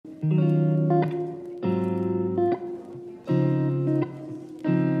Hello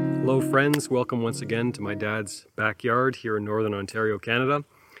friends, welcome once again to my dad's backyard here in Northern Ontario, Canada.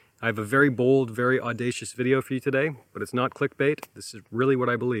 I have a very bold, very audacious video for you today, but it's not clickbait. This is really what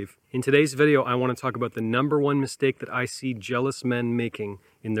I believe. In today's video, I want to talk about the number one mistake that I see jealous men making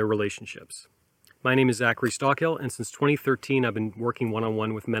in their relationships. My name is Zachary Stockhill, and since 2013, I've been working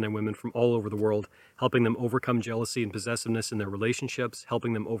one-on-one with men and women from all over the world, helping them overcome jealousy and possessiveness in their relationships,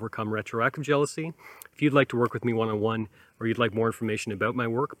 helping them overcome retroactive jealousy. If you'd like to work with me one-on-one, or you'd like more information about my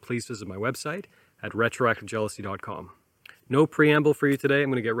work, please visit my website at retroactivejealousy.com. No preamble for you today,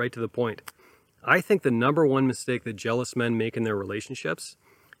 I'm going to get right to the point. I think the number one mistake that jealous men make in their relationships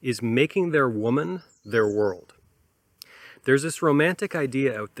is making their woman their world. There's this romantic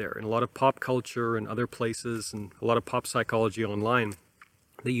idea out there in a lot of pop culture and other places and a lot of pop psychology online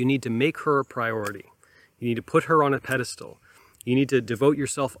that you need to make her a priority. You need to put her on a pedestal. You need to devote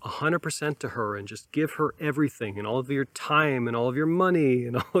yourself 100% to her and just give her everything and all of your time and all of your money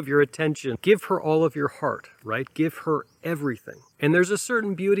and all of your attention. Give her all of your heart, right? Give her everything. And there's a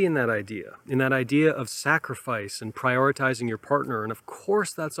certain beauty in that idea of sacrifice and prioritizing your partner. And of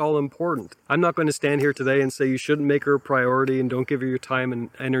course, that's all important. I'm not going to stand here today and say you shouldn't make her a priority and don't give her your time and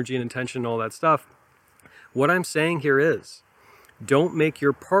energy and attention and all that stuff. What I'm saying here is, don't make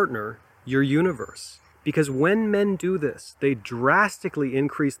your partner your universe. Because when men do this, they drastically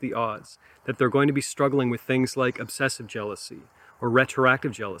increase the odds that they're going to be struggling with things like obsessive jealousy or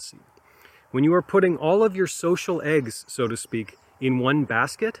retroactive jealousy. When you are putting all of your social eggs, so to speak, in one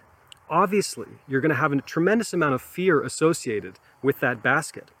basket, obviously you're going to have a tremendous amount of fear associated with that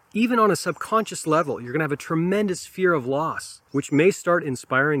basket. Even on a subconscious level, you're going to have a tremendous fear of loss, which may start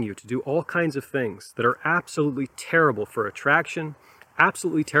inspiring you to do all kinds of things that are absolutely terrible for attraction,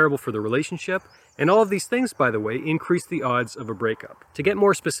 absolutely terrible for the relationship. And all of these things, by the way, increase the odds of a breakup. To get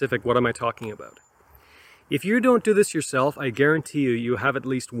more specific, what am I talking about? If you don't do this yourself, I guarantee you have at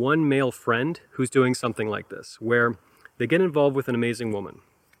least one male friend who's doing something like this, where they get involved with an amazing woman.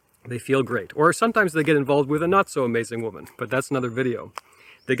 They feel great. Or sometimes they get involved with a not so amazing woman, but that's another video.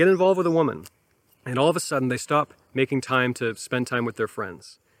 They get involved with a woman, and all of a sudden they stop making time to spend time with their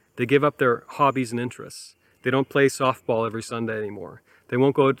friends. They give up their hobbies and interests. They don't play softball every Sunday anymore. They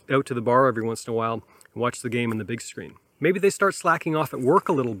won't go out to the bar every once in a while and watch the game on the big screen. Maybe they start slacking off at work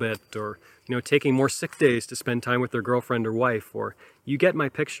a little bit, or taking more sick days to spend time with their girlfriend or wife, or you get my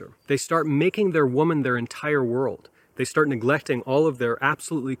picture. They start making their woman their entire world. They start neglecting all of their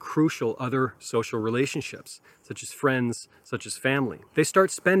absolutely crucial other social relationships, such as friends, such as family. They start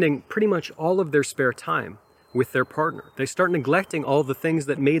spending pretty much all of their spare time with their partner. They start neglecting all the things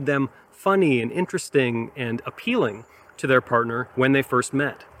that made them funny and interesting and appealing to their partner when they first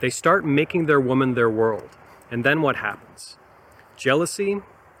met. They start making their woman their world. And then what happens? Jealousy,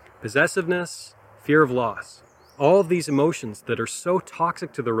 possessiveness, fear of loss. All of these emotions that are so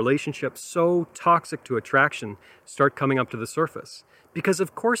toxic to the relationship, so toxic to attraction, start coming up to the surface. Because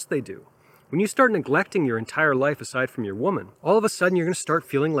of course they do. When you start neglecting your entire life aside from your woman, all of a sudden you're going to start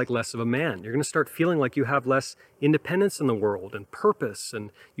feeling like less of a man. You're going to start feeling like you have less independence in the world and purpose,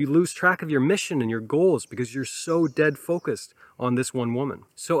 and you lose track of your mission and your goals because you're so dead focused on this one woman.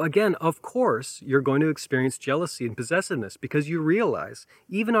 So again, of course, you're going to experience jealousy and possessiveness because you realize,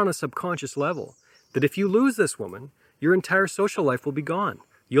 even on a subconscious level, that if you lose this woman, your entire social life will be gone.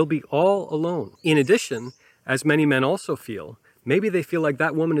 You'll be all alone. In addition, as many men also feel, maybe they feel like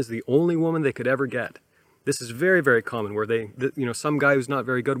that woman is the only woman they could ever get. This is very, very common where some guy who's not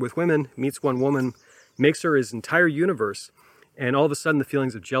very good with women meets one woman, makes her his entire universe, and all of a sudden the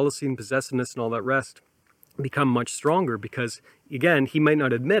feelings of jealousy and possessiveness and all that rest become much stronger because, again, he might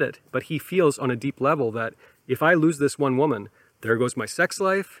not admit it, but he feels on a deep level that if I lose this one woman, there goes my sex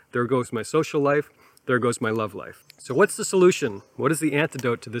life, there goes my social life, there goes my love life. So what's the solution? What is the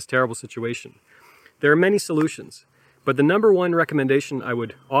antidote to this terrible situation? There are many solutions. But the number one recommendation I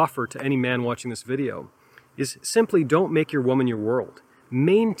would offer to any man watching this video is simply don't make your woman your world.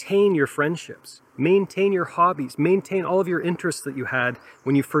 Maintain your friendships, maintain your hobbies, maintain all of your interests that you had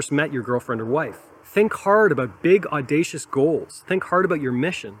when you first met your girlfriend or wife. Think hard about big, audacious goals. Think hard about your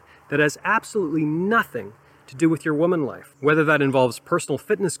mission that has absolutely nothing to do with your woman life, whether that involves personal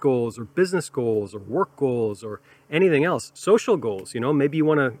fitness goals or business goals or work goals or anything else, social goals, maybe you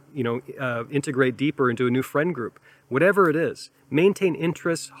want to, integrate deeper into a new friend group, whatever it is, maintain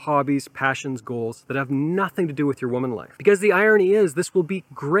interests, hobbies, passions, goals that have nothing to do with your woman life. Because the irony is this will be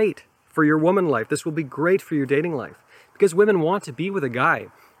great for your woman life. This will be great for your dating life because women want to be with a guy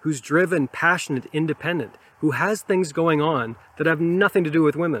who's driven, passionate, independent, who has things going on that have nothing to do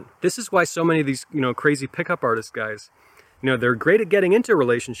with women. This is why so many of these, crazy pickup artist guys, They're great at getting into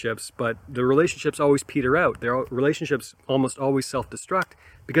relationships, but the relationships always peter out. Their relationships almost always self-destruct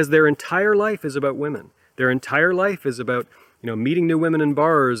because their entire life is about women. Their entire life is about, meeting new women in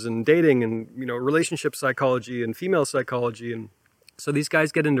bars and dating and, relationship psychology and female psychology. And so these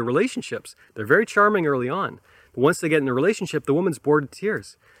guys get into relationships. They're very charming early on. But once they get in a relationship, the woman's bored to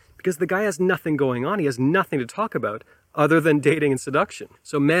tears because the guy has nothing going on. He has nothing to talk about other than dating and seduction.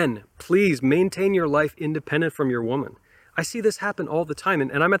 So men, please maintain your life independent from your woman. I see this happen all the time,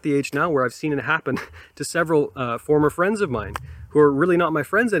 and I'm at the age now where I've seen it happen to several former friends of mine who are really not my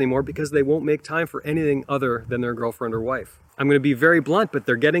friends anymore because they won't make time for anything other than their girlfriend or wife. I'm going to be very blunt, but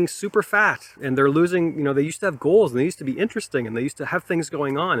they're getting super fat and they're losing, they used to have goals and they used to be interesting and they used to have things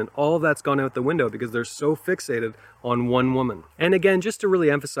going on, and all of that's gone out the window because they're so fixated on one woman. And again, just to really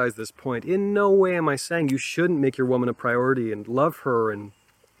emphasize this point, in no way am I saying you shouldn't make your woman a priority and love her and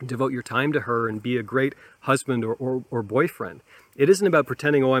devote your time to her and be a great husband or boyfriend. It isn't about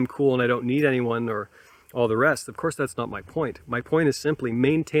pretending, I'm cool and I don't need anyone or all the rest. Of course, that's not my point. My point is simply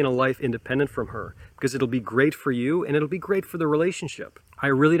maintain a life independent from her because it'll be great for you and it'll be great for the relationship. I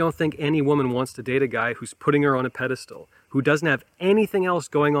really don't think any woman wants to date a guy who's putting her on a pedestal, who doesn't have anything else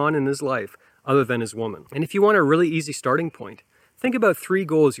going on in his life other than his woman. And if you want a really easy starting point, think about 3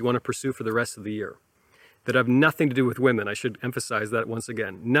 goals you want to pursue for the rest of the year that have nothing to do with women. I should emphasize that once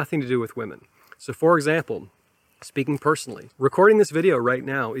again. Nothing to do with women. So for example, speaking personally, recording this video right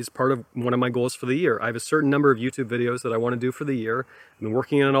now is part of one of my goals for the year. I have a certain number of YouTube videos that I want to do for the year. I've been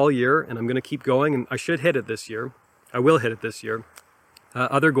working on it all year and I'm going to keep going, and I should hit it this year. I will hit it this year.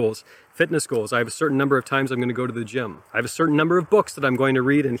 Other goals, fitness goals. I have a certain number of times I'm going to go to the gym. I have a certain number of books that I'm going to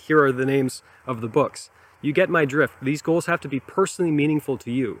read, and here are the names of the books. You get my drift. These goals have to be personally meaningful to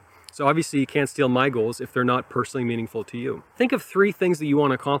you. So obviously you can't steal my goals if they're not personally meaningful to you. Think of 3 things that you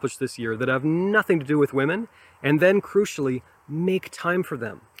want to accomplish this year that have nothing to do with women, and then crucially, make time for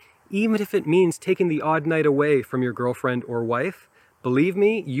them. Even if it means taking the odd night away from your girlfriend or wife, believe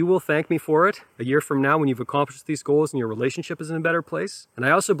me, you will thank me for it a year from now when you've accomplished these goals and your relationship is in a better place. And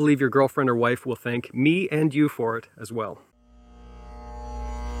I also believe your girlfriend or wife will thank me and you for it as well.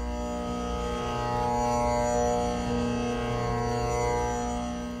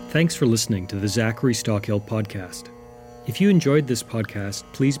 Thanks for listening to the Zachary Stockhill podcast. If you enjoyed this podcast,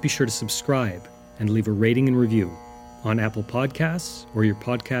 please be sure to subscribe and leave a rating and review on Apple Podcasts or your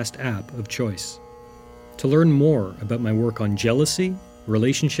podcast app of choice. To learn more about my work on jealousy,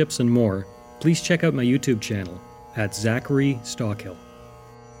 relationships, and more, please check out my YouTube channel at Zachary Stockhill.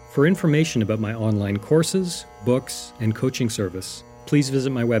 For information about my online courses, books, and coaching service, please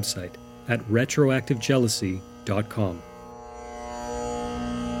visit my website at retroactivejealousy.com.